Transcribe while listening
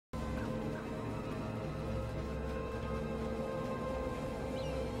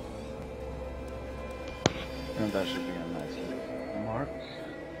and that should be a nice little mark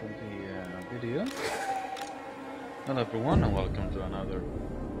for the video. Hello everyone and welcome to another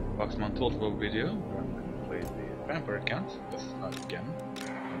Fox.Mind video where I'm going to play the vampire account. This again.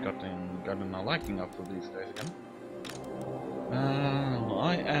 I've gotten a liking up for these days again.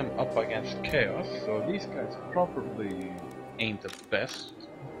 I am up against chaos, so these guys probably ain't the best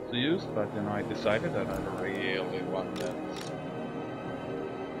to use, but then I decided that I really want that.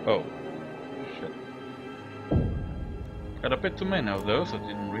 Oh, shit. Got a bit too many of those, I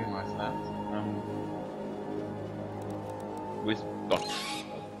didn't realize that. With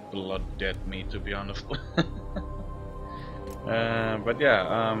blood dead me, to be honest. But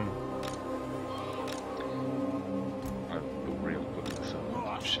yeah, I really put myself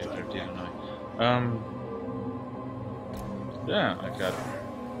into shape here, didn't I? Yeah, I got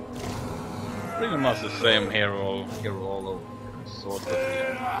pretty much the same hero all over, sort of.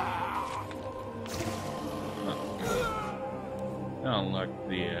 I don't like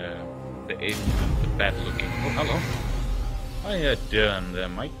the aim, the bad looking. Oh, hello. How you doing there,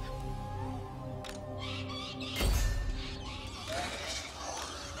 mate?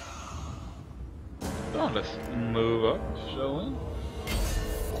 Oh, let's move up, shall we?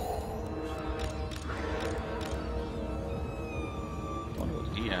 I wonder what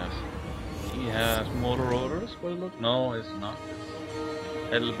he has. He has motor orders, but look, no, it's not.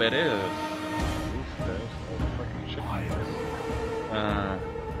 Halbadiers. Fucking shit.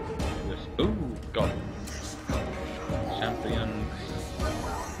 Yes. Ooh, God. Champions.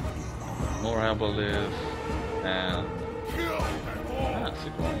 More halbadiers. And. That's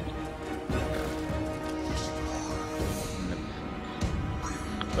it.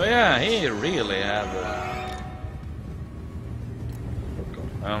 So yeah, he really had.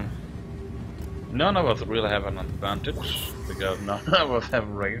 None of us really have an advantage because none of us have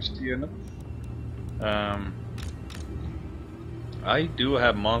ranged units. I do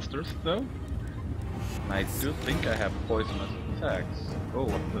have monsters though. And I do think I have poisonous attacks. Oh,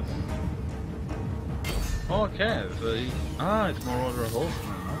 what's this? Okay, so it's more order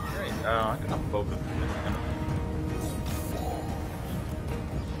horsemen. Okay, I can focus.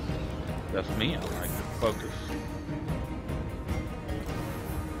 That's me. I like to focus.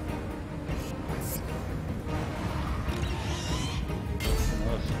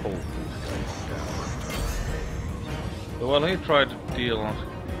 So while he tried to deal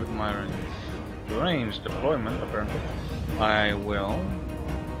with my range deployment, apparently, I will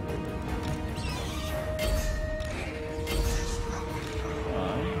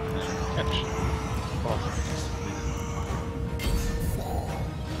catch.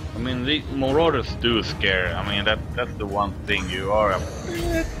 I mean, the marauders do scare. I mean, that's the one thing you are a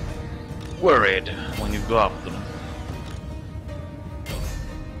bit worried when you go after them.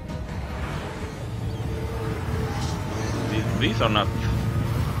 These are not.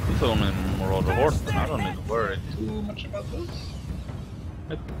 These are only marauder horsemen. I don't need to worry too much about those.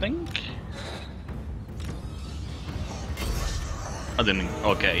 I think. I didn't.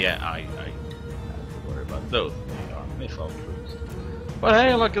 Okay, yeah, I worry about those. They are missile troops. But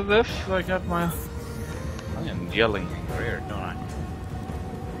hey, look at this! I got my. I am yelling here, don't I?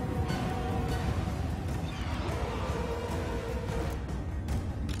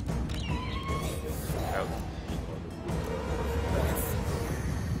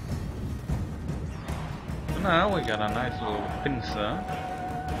 Now we got a nice little pincer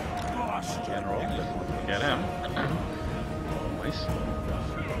general. Let's get him. Nice.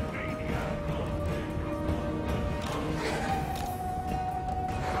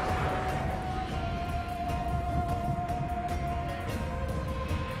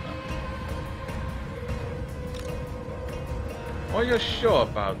 Are you sure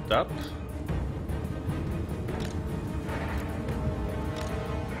about that?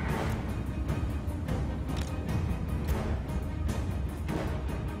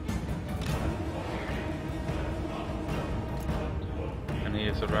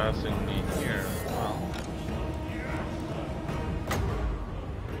 Harassing me here as well.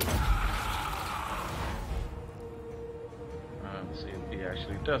 Let's see if he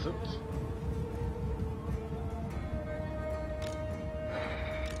actually does it.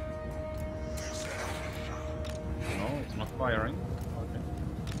 No, it's not firing. Okay.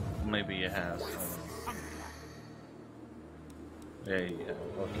 Maybe he has. Yeah,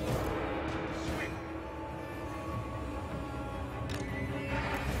 okay.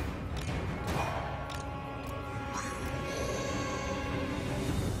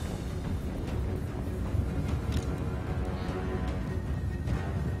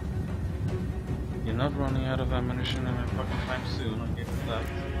 Not running out of ammunition in a fucking time soon, I'll get to that.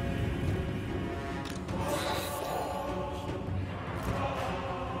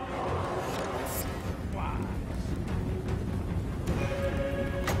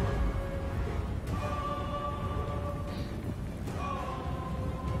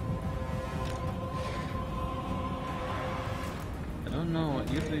 no,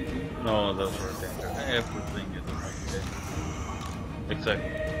 usually... No, those were dangerous. Everything is okay.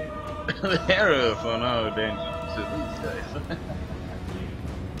 Exactly. The arrows are now dangerous to these guys.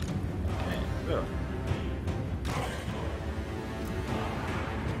 Okay, so...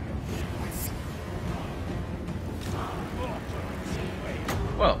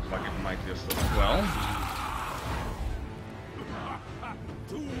 Well, fuck it, might just as well.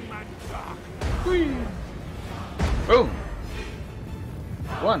 Whee! Boom!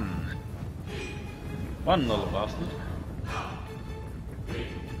 One little bastard.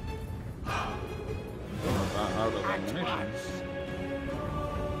 Out of ammunition.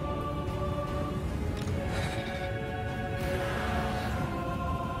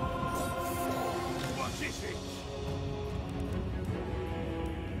 What is it?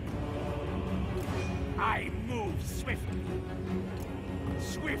 I move swiftly.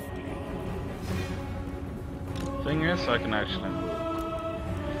 Swiftly. Thing is, I can actually move.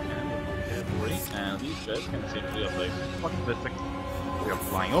 And these guys can simply just like, fuck this thing. We are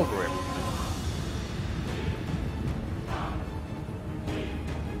flying over everything.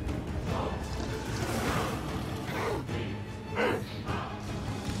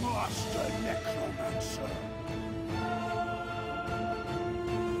 Master Necromancer.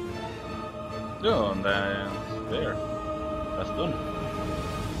 Yeah, and that's there. That's done.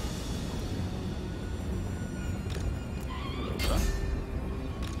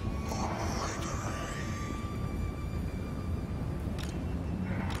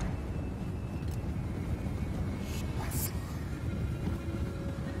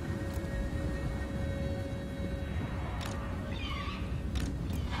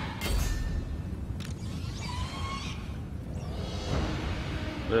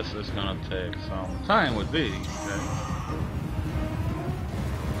 This is gonna take some time with these guys.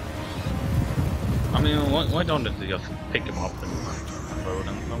 I mean, why don't they just pick them up and throw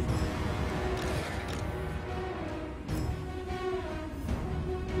them somewhere?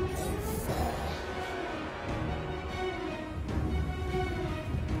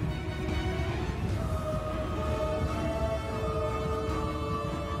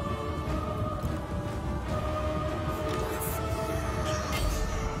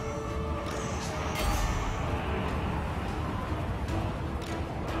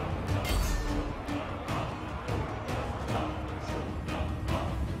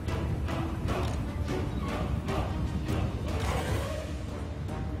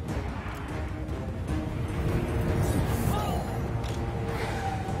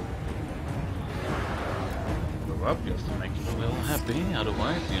 Up just to make you a little happy,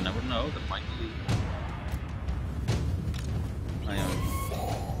 otherwise you never know, that might be... I am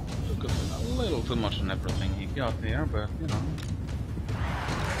focusing a little too much on everything he got here, but you know.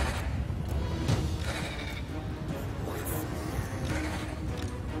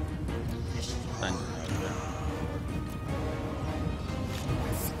 Thank you.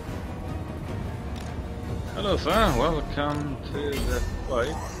 Hello sir, welcome to the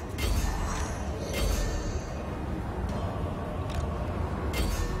fight.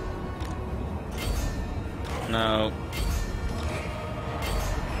 Now,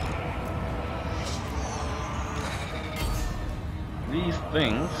 these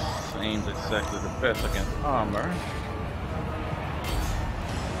things ain't exactly the best against armor.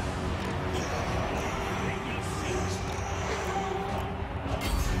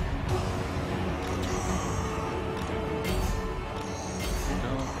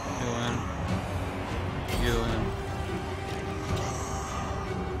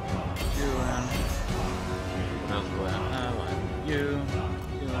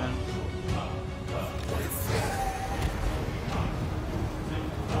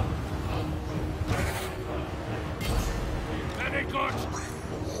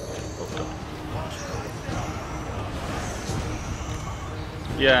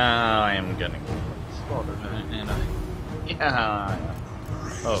 Yeah, I am getting slaughtered, and yeah.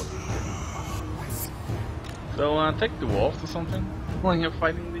 Oh. So take the wolves or something when you're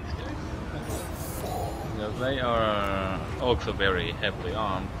fighting these guys. Because they are also very heavily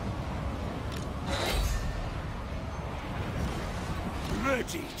armed.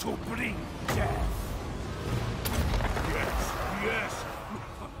 Ready to bring death. Yes, yes.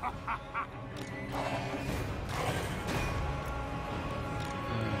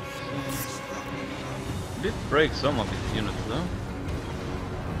 Did break some of his units though.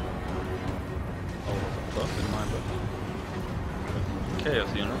 Always a plus in my book.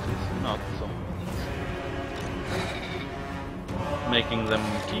 Chaos units is not so. Making them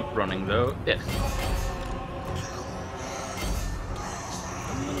keep running though, yes.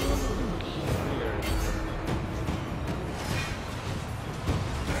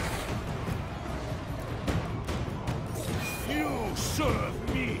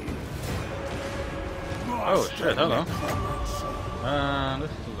 of me. Oh shit, hello. Necromancer.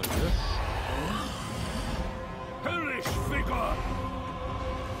 Let's look at this. Hellish figure.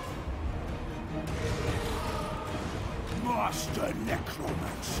 Master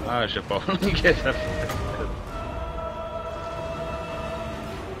Necromancer. I should probably get that.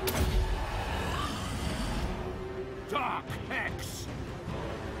 Dark Hex.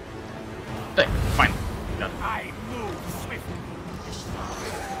 There, fine. Got it. I move swiftly.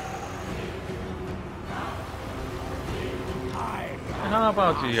 How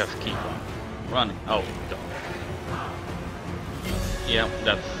about you just keep on running? Oh, don't. Yeah,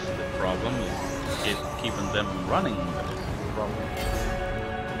 that's the problem. Is keeping them running. That is the problem.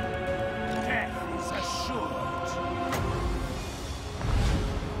 Death is assured.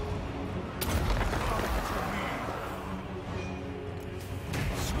 Come to me.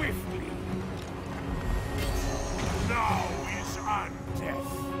 Swiftly. Now is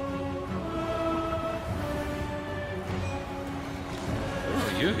undeath. Who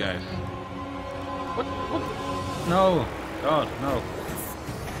are you guys? What? No. God, no.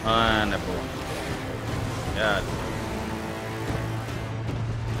 Never mind. Yeah.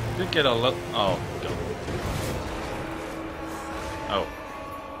 Did get a lot. Oh, God. Oh.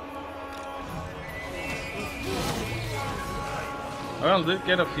 Well, did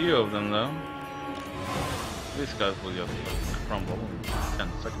get a few of them though. These guys will just crumble in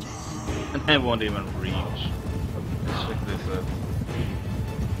 10 seconds. And they won't even reach. Let's check this out.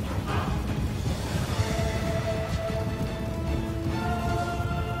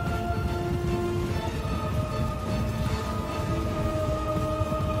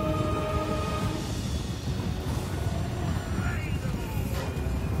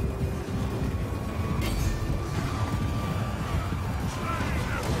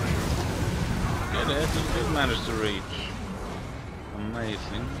 He did manage to reach.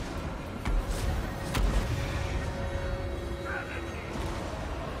 Amazing.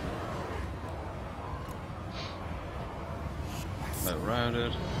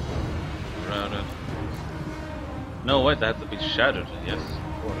 Routed. Routed. No, wait, that had to be shattered. Yes,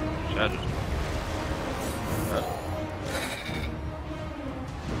 of course. Shattered.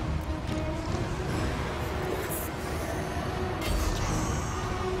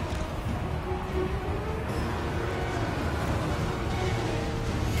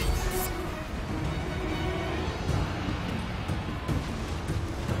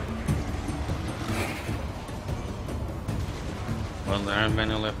 Well, there aren't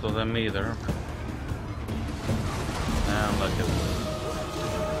many left of them either. And look at this.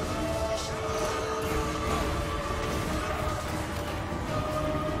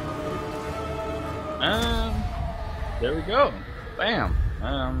 There we go. Bam.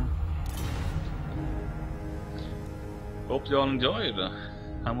 Hope you all enjoyed.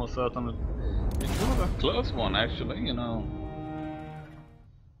 I was certainly. It was a close one, actually. You know.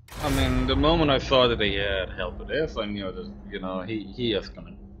 I mean, the moment I saw that he had halbadiers, I knew that, you know, he is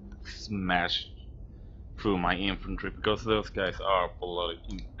gonna smash through my infantry, because those guys are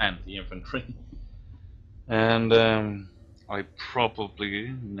bloody anti-infantry. And I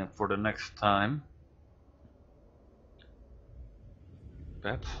probably, for the next time,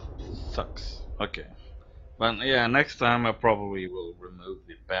 that sucks. Okay, but yeah, next time I probably will remove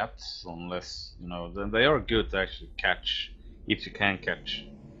the bats, unless, you know, then they are good to actually catch, if you can catch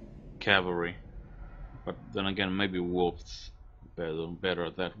cavalry. But then again, maybe wolves better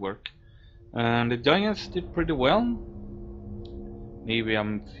at that work. And the giants did pretty well. Maybe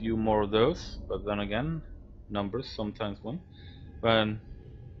a few more of those, but then again, numbers sometimes win. But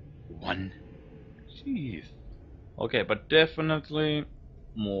one, jeez. Okay, but definitely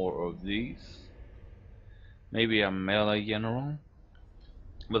more of these. Maybe a melee general.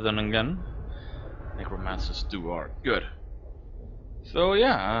 But then again, necromancers are good. So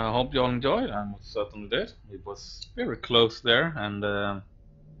yeah, I hope you all enjoyed. I most certainly did. It was very close there, and well,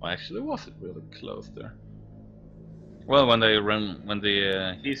 actually, was it really close there? Well, when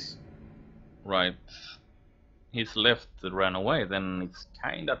his left ran away, then it's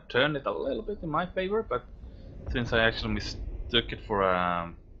kind of turned it a little bit in my favor. But since I actually mistook it for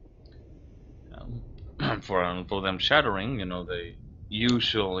for them shattering, you know, they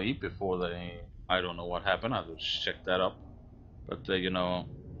usually before they, I don't know what happened. I just checked that up. But you know,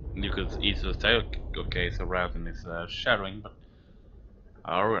 you could easily say, okay, so Raven is shattering, but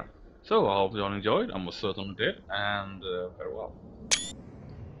alright. So I hope you all enjoyed. I most certainly did, and farewell.